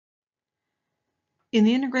In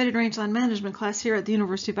the integrated rangeland management class here at the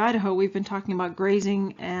University of Idaho, we've been talking about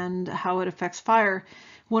grazing and how it affects fire.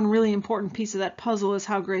 One really important piece of that puzzle is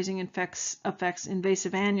how grazing affects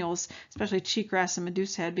invasive annuals, especially cheatgrass and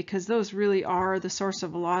medusa head, because those really are the source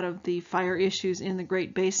of a lot of the fire issues in the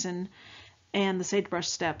Great Basin and the sagebrush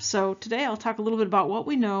steppes. So today I'll talk a little bit about what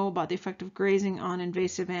we know about the effect of grazing on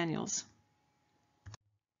invasive annuals.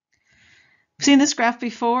 We've seen this graph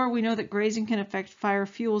before. We know that grazing can affect fire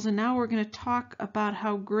fuels, and now we're going to talk about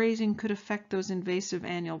how grazing could affect those invasive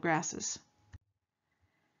annual grasses.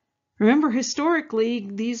 Remember, historically,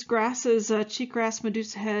 these grasses, cheatgrass,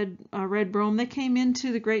 medusa head, red brome, they came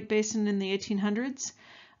into the Great Basin in the 1800s,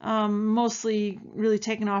 mostly really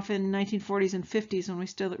taken off in 1940s and 50s when we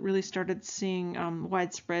still really started seeing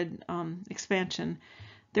widespread expansion.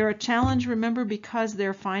 They're a challenge, remember, because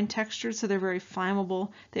they're fine textured, so they're very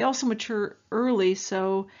flammable. They also mature early,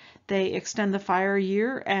 so they extend the fire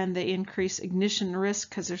year and they increase ignition risk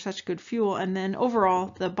because they're such good fuel. And then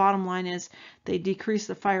overall, the bottom line is they decrease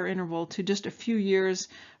the fire interval to just a few years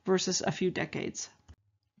versus a few decades.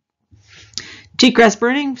 Cheatgrass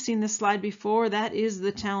burning, we've seen this slide before. That is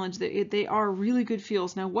the challenge. They are really good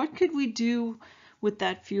fuels. Now, what could we do with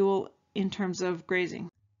that fuel in terms of grazing?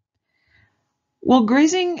 Well,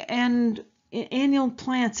 grazing and annual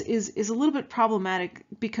plants is a little bit problematic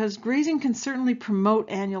because grazing can certainly promote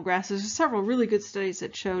annual grasses. There's several really good studies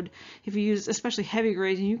that showed if you use especially heavy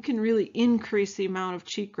grazing, you can really increase the amount of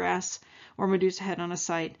cheatgrass or medusa head on a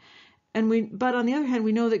site. But on the other hand,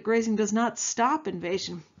 we know that grazing does not stop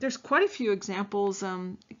invasion. There's quite a few examples.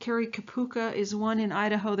 Kerry Kapuka is one in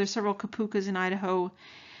Idaho. There's several Kapukas in Idaho.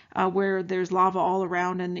 Where there's lava all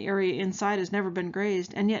around and the area inside has never been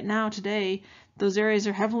grazed, and yet now today those areas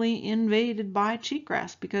are heavily invaded by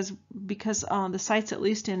cheatgrass because the sites, at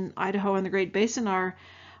least in Idaho and the Great Basin, are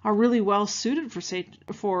really well suited for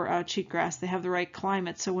cheatgrass. They have the right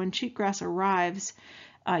climate, so when cheatgrass arrives,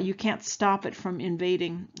 you can't stop it from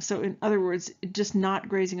invading. So in other words, just not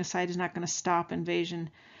grazing a site is not going to stop invasion.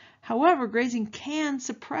 However, grazing can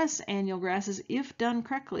suppress annual grasses if done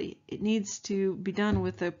correctly. It needs to be done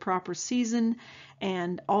with the proper season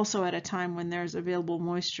and also at a time when there's available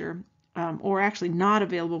moisture or actually not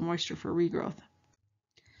available moisture for regrowth.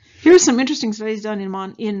 Here are some interesting studies done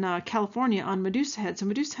in California on medusa head. So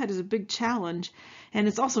medusa head is a big challenge and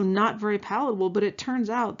it's also not very palatable, but it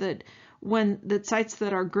turns out that the sites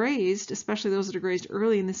that are grazed, especially those that are grazed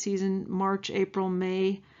early in the season, March, April,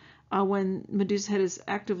 May, when medusa head is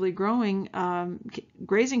actively growing,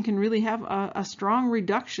 grazing can really have a strong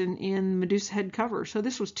reduction in medusa head cover. So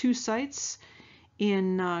this was 2 sites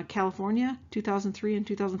in California, 2003 and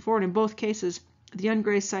 2004, and in both cases, the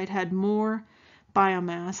ungrazed site had more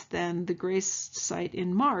biomass than the grazed site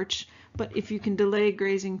in March. But if you can delay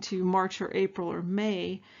grazing to March or April or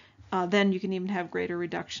May, then you can even have greater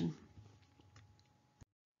reduction.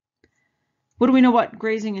 What do we know about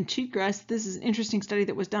grazing and cheatgrass? This is an interesting study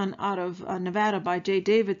that was done out of Nevada by Jay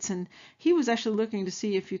Davidson. He was actually looking to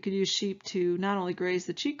see if you could use sheep to not only graze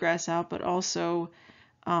the cheatgrass out, but also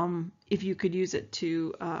if you could use it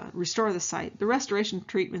to restore the site. The restoration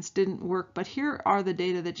treatments didn't work, but here are the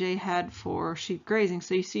data that Jay had for sheep grazing.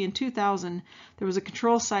 So you see in 2000, there was a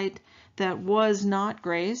control site that was not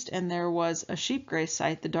grazed, and there was a sheep grazed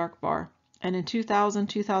site, the dark bar. And in 2000,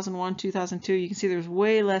 2001, 2002, you can see there's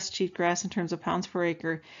way less cheatgrass in terms of pounds per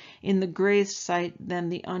acre in the grazed site than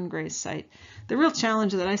the ungrazed site. The real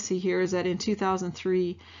challenge that I see here is that in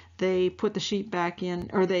 2003, they put the sheep back in,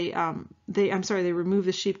 or they removed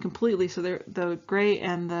the sheep completely. So the gray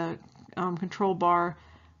and the control bar,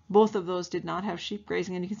 both of those did not have sheep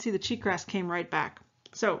grazing, and you can see the cheatgrass came right back.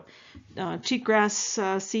 So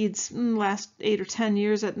cheatgrass seeds last 8 or 10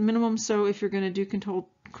 years at minimum. So if you're going to do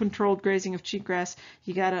controlled grazing of cheatgrass,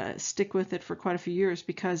 you got to stick with it for quite a few years,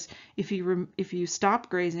 because if you stop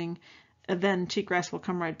grazing, then cheatgrass will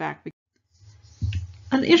come right back.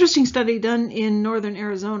 An interesting study done in northern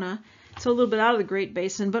Arizona, so a little bit out of the Great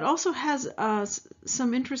Basin, but also has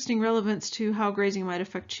some interesting relevance to how grazing might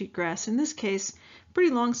affect cheatgrass. In this case,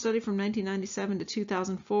 pretty long study from 1997 to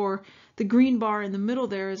 2004. The green bar in the middle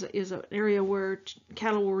there is an area where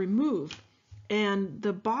cattle were removed, and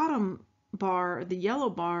the bottom bar, the yellow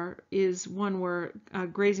bar, is one where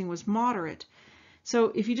grazing was moderate.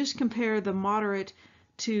 So if you just compare the moderate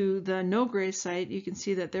to the no grazed site, you can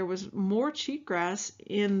see that there was more cheatgrass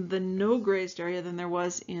in the no grazed area than there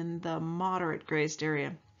was in the moderate grazed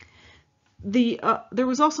area. There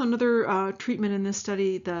was also another treatment in this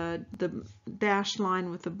study, the dashed line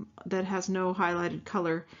with that has no highlighted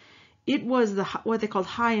color. It was what they called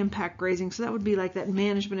high impact grazing. So that would be like that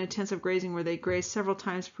management intensive grazing where they graze several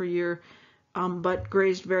times per year but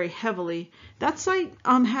grazed very heavily. That site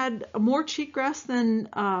had more cheatgrass than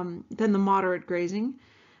the moderate grazing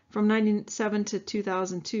from 1997 to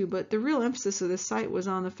 2002, but the real emphasis of this site was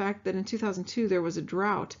on the fact that in 2002 there was a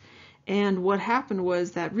drought, and what happened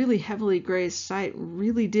was that really heavily grazed site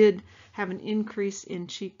really did have an increase in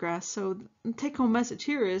cheatgrass. So the take-home message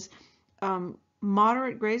here is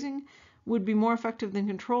moderate grazing would be more effective than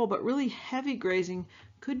control, but really heavy grazing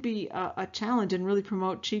could be a challenge and really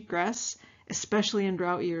promote cheatgrass, especially in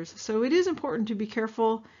drought years. So it is important to be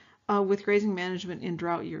careful with grazing management in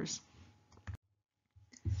drought years.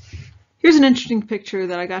 Here's an interesting picture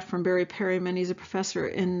that I got from Barry Perryman. He's a professor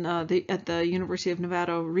at the University of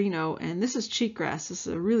Nevada, Reno, and this is cheatgrass. This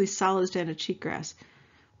is a really solid stand of cheatgrass.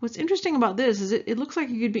 What's interesting about this is it looks like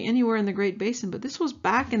it could be anywhere in the Great Basin, but this was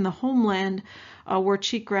back in the homeland where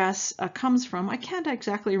cheatgrass comes from. I can't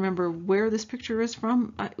exactly remember where this picture is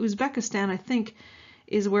from. Uzbekistan, I think,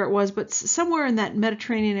 is where it was, but somewhere in that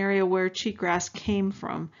Mediterranean area where cheatgrass came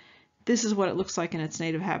from. This is what it looks like in its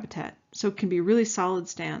native habitat. So it can be really solid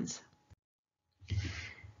stands.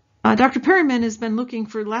 Dr. Perryman has been looking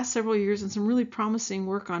for the last several years in some really promising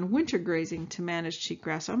work on winter grazing to manage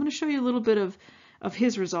cheatgrass. So I'm going to show you a little bit of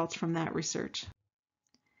his results from that research.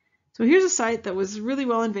 So here's a site that was really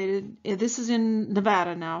well invaded. This is in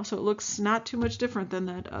Nevada now, so it looks not too much different than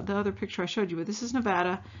the other picture I showed you, but this is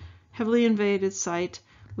Nevada, heavily invaded site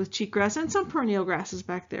with cheatgrass and some perennial grasses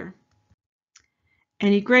back there.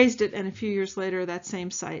 And he grazed it, and a few years later, that same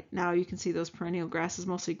site, now you can see those perennial grasses,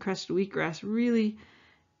 mostly crested wheatgrass,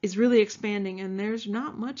 is really expanding, and there's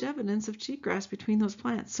not much evidence of cheatgrass between those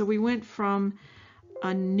plants. So we went from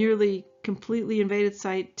a nearly completely invaded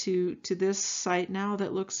site to this site now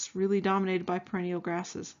that looks really dominated by perennial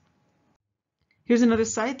grasses. Here's another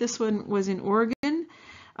site. This one was in Oregon,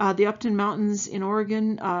 the Upton Mountains in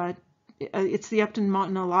Oregon. It's the Upton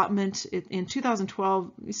Mountain allotment. In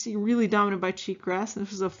 2012, you see really dominated by cheatgrass.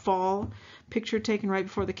 This was a fall picture taken right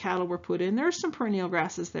before the cattle were put in. There are some perennial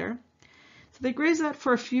grasses there. So they grazed that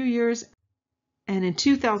for a few years. And in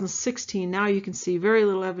 2016, now you can see very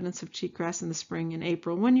little evidence of cheatgrass in the spring and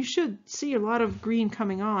April, when you should see a lot of green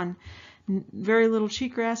coming on. Very little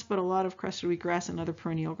cheatgrass, but a lot of crested wheatgrass and other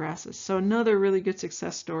perennial grasses. So another really good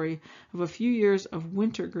success story of a few years of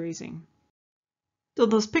winter grazing. So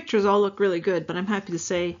those pictures all look really good, but I'm happy to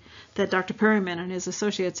say that Dr. Perryman and his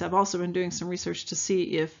associates have also been doing some research to see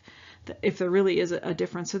if there really is a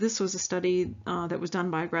difference. So this was a study that was done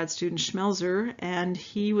by a grad student, Schmelzer, and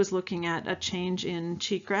he was looking at a change in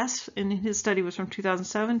cheatgrass, and his study was from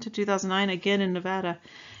 2007 to 2009, again in Nevada.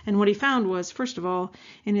 And what he found was, first of all,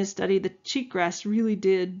 in his study, the cheatgrass really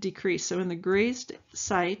did decrease. So in the grazed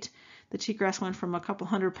site, the cheatgrass went from a couple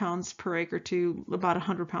hundred pounds per acre to about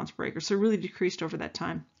 100 pounds per acre, so it really decreased over that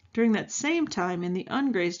time. During that same time, in the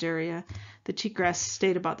ungrazed area, the cheatgrass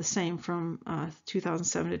stayed about the same from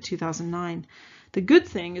 2007 to 2009. The good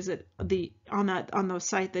thing is that on the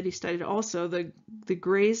site that he studied also, the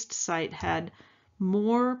grazed site had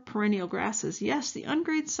more perennial grasses. Yes, the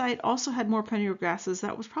ungrazed site also had more perennial grasses.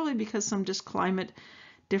 That was probably because some just climate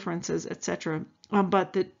differences, etc.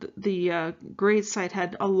 But the grazed site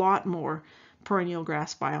had a lot more perennial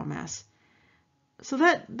grass biomass. So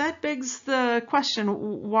that begs the question,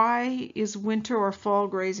 why is winter or fall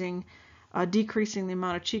grazing decreasing the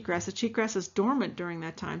amount of cheatgrass? The cheatgrass is dormant during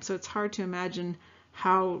that time, so it's hard to imagine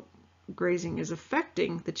how grazing is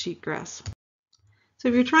affecting the cheatgrass. So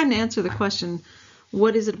if you're trying to answer the question,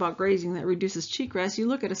 what is it about grazing that reduces cheatgrass, you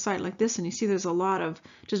look at a site like this and you see there's a lot of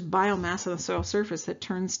just biomass on the soil surface that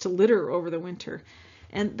turns to litter over the winter.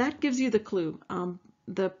 And that gives you the clue.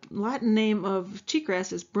 The Latin name of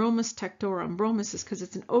cheatgrass is Bromus tectorum. Bromus is because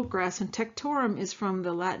it's an oak grass, and tectorum is from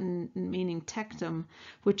the Latin meaning tectum,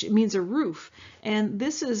 which means a roof. And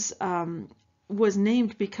this was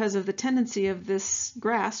named because of the tendency of this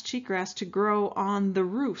grass, cheatgrass, to grow on the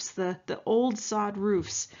roofs, the old sod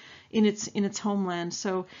roofs in its homeland.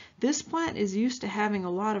 So this plant is used to having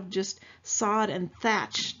a lot of just sod and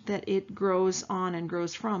thatch that it grows on and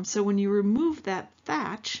grows from. So when you remove that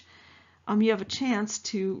thatch, you have a chance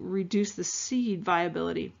to reduce the seed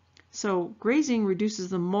viability. So grazing reduces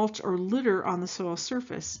the mulch or litter on the soil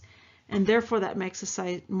surface, and therefore that makes the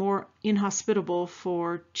site more inhospitable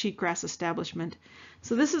for cheatgrass establishment.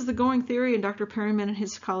 So this is the going theory, and Dr. Perryman and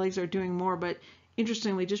his colleagues are doing more, but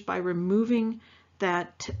interestingly, just by removing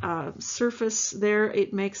that surface there,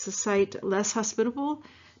 it makes the site less hospitable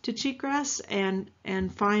to cheatgrass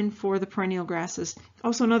and fine for the perennial grasses.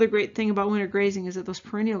 Also, another great thing about winter grazing is that those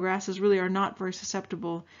perennial grasses really are not very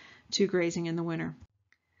susceptible to grazing in the winter.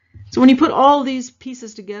 So when you put all these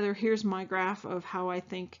pieces together, here's my graph of how I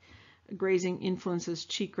think grazing influences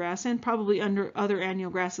cheatgrass and probably under other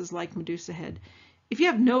annual grasses like medusa head. If you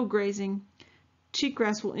have no grazing,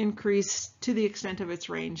 cheatgrass will increase to the extent of its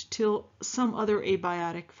range till some other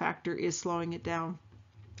abiotic factor is slowing it down.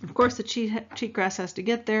 Of course, the cheatgrass has to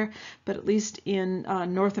get there, but at least in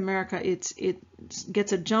North America, it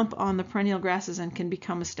gets a jump on the perennial grasses and can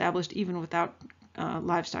become established even without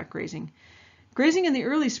livestock grazing. Grazing in the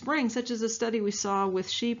early spring, such as a study we saw with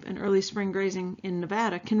sheep and early spring grazing in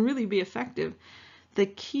Nevada, can really be effective. The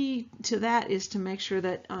key to that is to make sure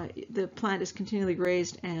that the plant is continually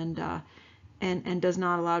grazed and does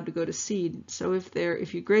not allow it to go to seed. So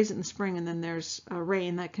if you graze it in the spring and then there's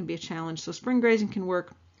rain, that can be a challenge. So spring grazing can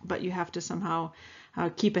work, but you have to somehow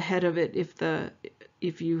keep ahead of it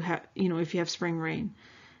if you have spring rain.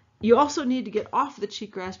 You also need to get off the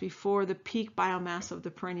cheatgrass before the peak biomass of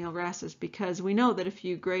the perennial grasses, because we know that if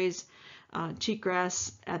you graze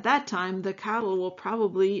cheatgrass at that time, the cattle will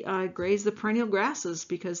probably graze the perennial grasses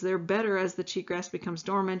because they're better as the cheatgrass becomes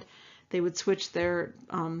dormant. They would switch their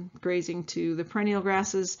grazing to the perennial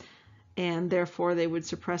grasses, and therefore they would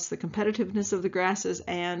suppress the competitiveness of the grasses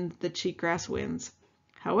and the cheatgrass wins.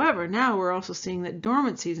 However, now we're also seeing that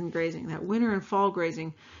dormant season grazing, that winter and fall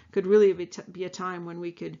grazing, could really be a time when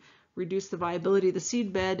we could reduce the viability of the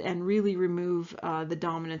seed bed and really remove the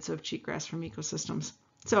dominance of cheatgrass from ecosystems.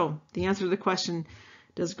 So the answer to the question,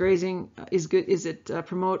 does grazing is it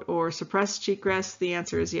promote or suppress cheatgrass? The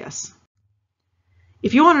answer is yes.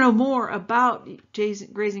 If you want to know more about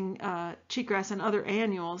grazing cheatgrass and other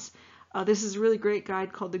annuals, this is a really great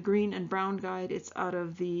guide called the Green and Brown Guide. It's out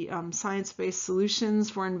of the Science-Based Solutions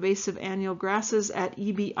for Invasive Annual Grasses at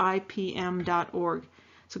ebipm.org.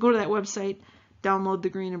 So go to that website, download the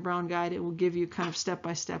Green and Brown Guide. It will give you kind of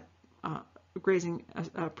step-by-step grazing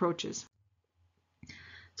approaches.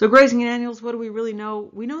 So grazing in annuals, what do we really know?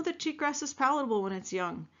 We know that cheatgrass is palatable when it's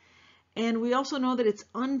young. And we also know that it's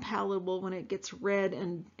unpalatable when it gets red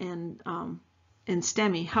and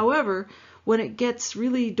stemmy. However, when it gets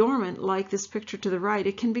really dormant, like this picture to the right,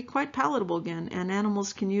 it can be quite palatable again, and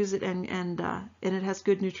animals can use it, and it has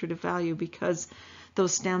good nutritive value because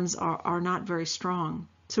those stems are not very strong.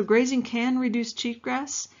 So grazing can reduce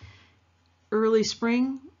cheatgrass early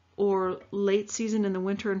spring or late season in the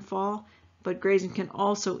winter and fall, but grazing can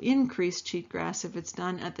also increase cheatgrass if it's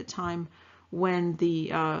done at the time when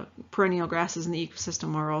the perennial grasses in the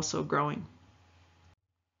ecosystem are also growing.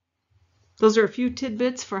 Those are a few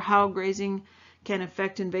tidbits for how grazing can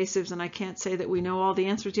affect invasives, and I can't say that we know all the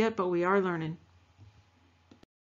answers yet, but we are learning.